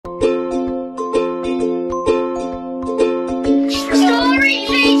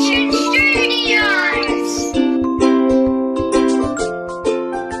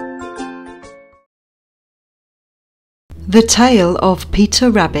The Tale of Peter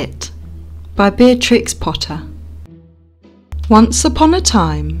Rabbit by Beatrix Potter. Once upon a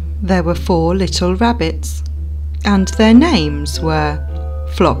time there were 4 little rabbits, and their names were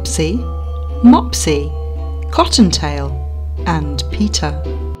Flopsy, Mopsy, Cottontail, and Peter.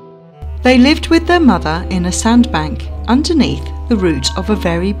 They lived with their mother in a sandbank underneath the root of a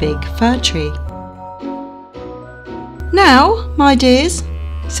very big fir tree. "Now, my dears,"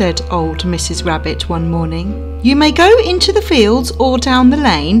 said old Mrs. Rabbit one morning, "you may go into the fields or down the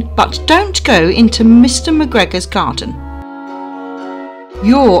lane, but don't go into Mr. McGregor's garden.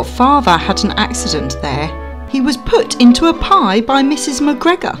 Your father had an accident there. He was put into a pie by Mrs.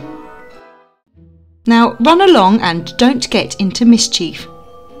 McGregor. Now run along and don't get into mischief.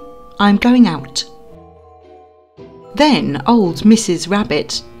 I'm going out." Then old Mrs.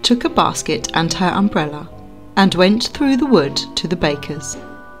 Rabbit took a basket and her umbrella and went through the wood to the baker's.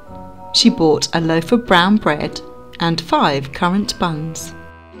 She bought a loaf of brown bread and 5 currant buns.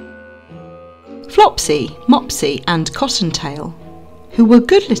 Flopsy, Mopsy and Cottontail, who were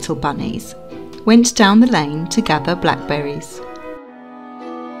good little bunnies, went down the lane to gather blackberries.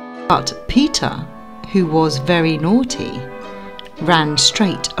 But Peter, who was very naughty, ran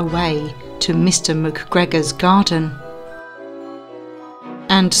straight away to Mr. McGregor's garden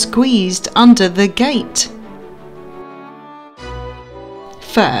and squeezed under the gate.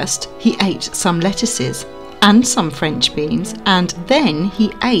 First he ate some lettuces and some French beans, and then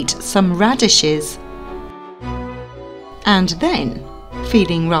he ate some radishes. And then,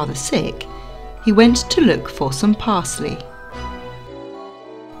 feeling rather sick, he went to look for some parsley.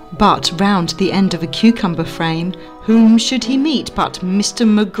 But round the end of a cucumber frame, whom should he meet but Mr.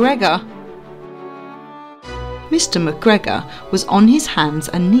 McGregor? Mr. McGregor was on his hands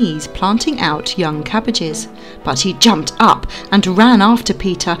and knees planting out young cabbages, but he jumped up and ran after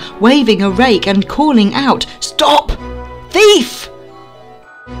Peter, waving a rake and calling out, "Stop! Thief!"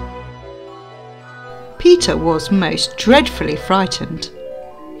 Peter was most dreadfully frightened.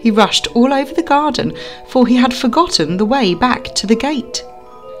 He rushed all over the garden, for he had forgotten the way back to the gate.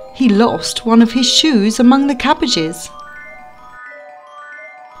 He lost one of his shoes among the cabbages,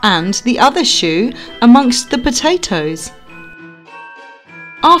 and the other shoe amongst the potatoes.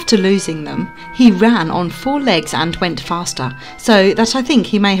 After losing them, he ran on 4 legs and went faster, so that I think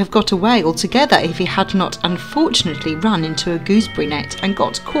he may have got away altogether if he had not unfortunately run into a gooseberry net and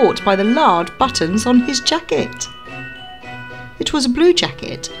got caught by the large buttons on his jacket. It was a blue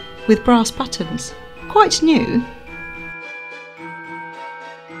jacket with brass buttons, quite new.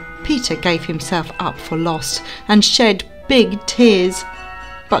 Peter gave himself up for lost and shed big tears,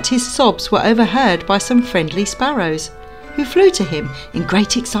 but his sobs were overheard by some friendly sparrows, who flew to him in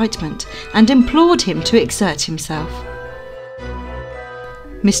great excitement and implored him to exert himself.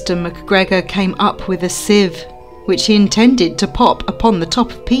 Mr. McGregor came up with a sieve, which he intended to pop upon the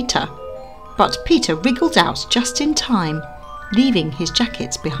top of Peter, but Peter wriggled out just in time, leaving his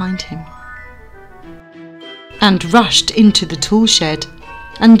jackets behind him, and rushed into the tool shed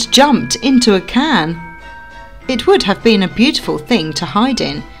and jumped into a can. It would have been a beautiful thing to hide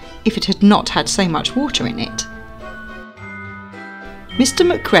in if it had not had so much water in it. Mr.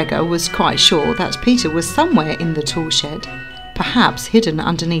 McGregor was quite sure that Peter was somewhere in the tool shed, perhaps hidden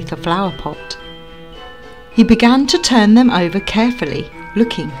underneath a flower pot. He began to turn them over carefully,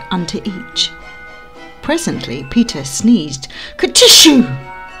 looking under each. Presently Peter sneezed, "Kertishoo!"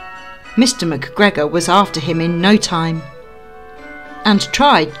 Mr. McGregor was after him in no time, and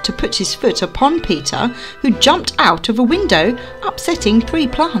tried to put his foot upon Peter, who jumped out of a window, upsetting 3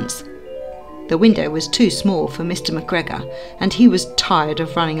 plants. The window was too small for Mr. McGregor, and he was tired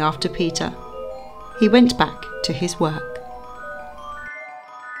of running after Peter. He went back to his work.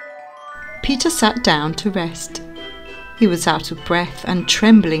 Peter sat down to rest. He was out of breath and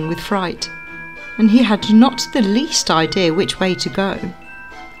trembling with fright, and he had not the least idea which way to go.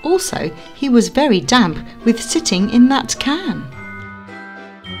 Also, he was very damp with sitting in that can.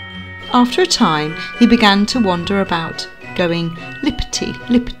 After a time he began to wander about, going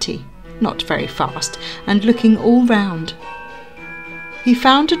lippity-lippity, not very fast, and looking all round. He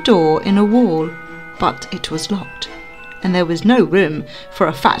found a door in a wall, but it was locked, and there was no room for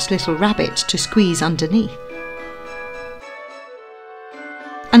a fat little rabbit to squeeze underneath.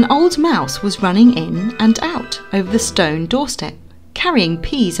 An old mouse was running in and out over the stone doorstep, carrying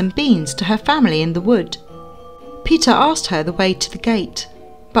peas and beans to her family in the wood. Peter asked her the way to the gate,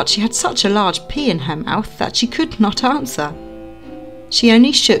 but she had such a large pea in her mouth that she could not answer. She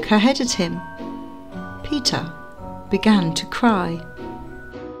only shook her head at him. Peter began to cry.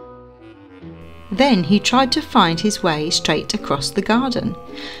 Then he tried to find his way straight across the garden,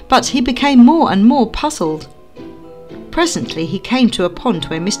 but he became more and more puzzled. Presently he came to a pond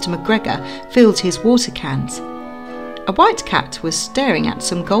where Mr. McGregor filled his water cans. A white cat was staring at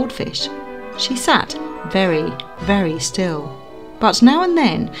some goldfish. She sat very, very still, but now and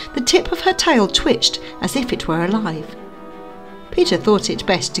then the tip of her tail twitched as if it were alive. Peter thought it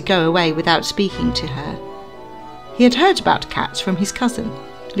best to go away without speaking to her. He had heard about cats from his cousin,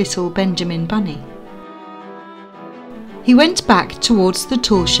 little Benjamin Bunny. He went back towards the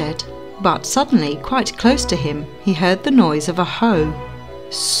tool shed, but suddenly, quite close to him, he heard the noise of a hoe.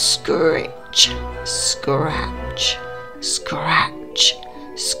 Scritch, scratch, scratch,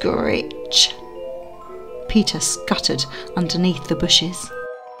 scritch. Peter scuttered underneath the bushes.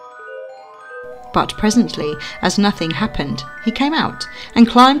 But presently, as nothing happened, he came out and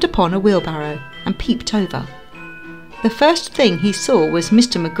climbed upon a wheelbarrow and peeped over. The first thing he saw was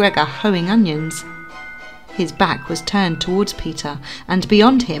Mr. McGregor hoeing onions. His back was turned towards Peter, and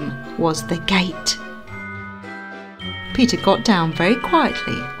beyond him was the gate. Peter got down very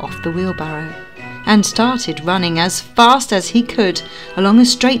quietly off the wheelbarrow and started running as fast as he could along a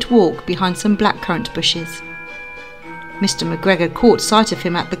straight walk behind some blackcurrant bushes. Mr. McGregor caught sight of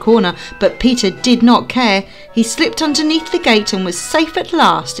him at the corner, but Peter did not care. He slipped underneath the gate and was safe at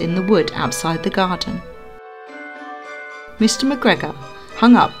last in the wood outside the garden. Mr. McGregor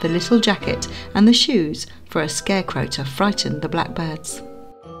hung up the little jacket and the shoes for a scarecrow to frighten the blackbirds.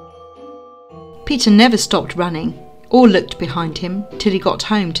 Peter never stopped running or looked behind him till he got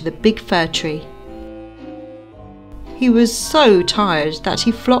home to the big fir tree. He was so tired that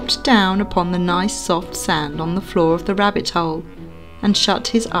he flopped down upon the nice soft sand on the floor of the rabbit hole and shut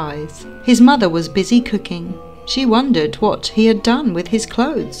his eyes. His mother was busy cooking. She wondered what he had done with his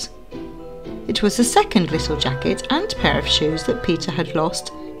clothes. It was the second little jacket and pair of shoes that Peter had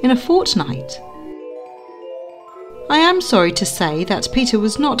lost in a fortnight. I am sorry to say that Peter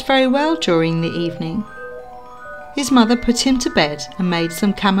was not very well during the evening. His mother put him to bed and made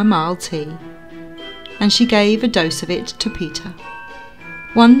some chamomile tea, and she gave a dose of it to Peter,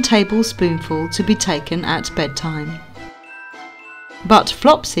 1 tablespoonful to be taken at bedtime. But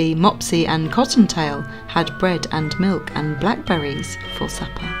Flopsy, Mopsy and Cottontail had bread and milk and blackberries for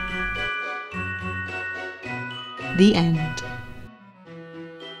supper. The end.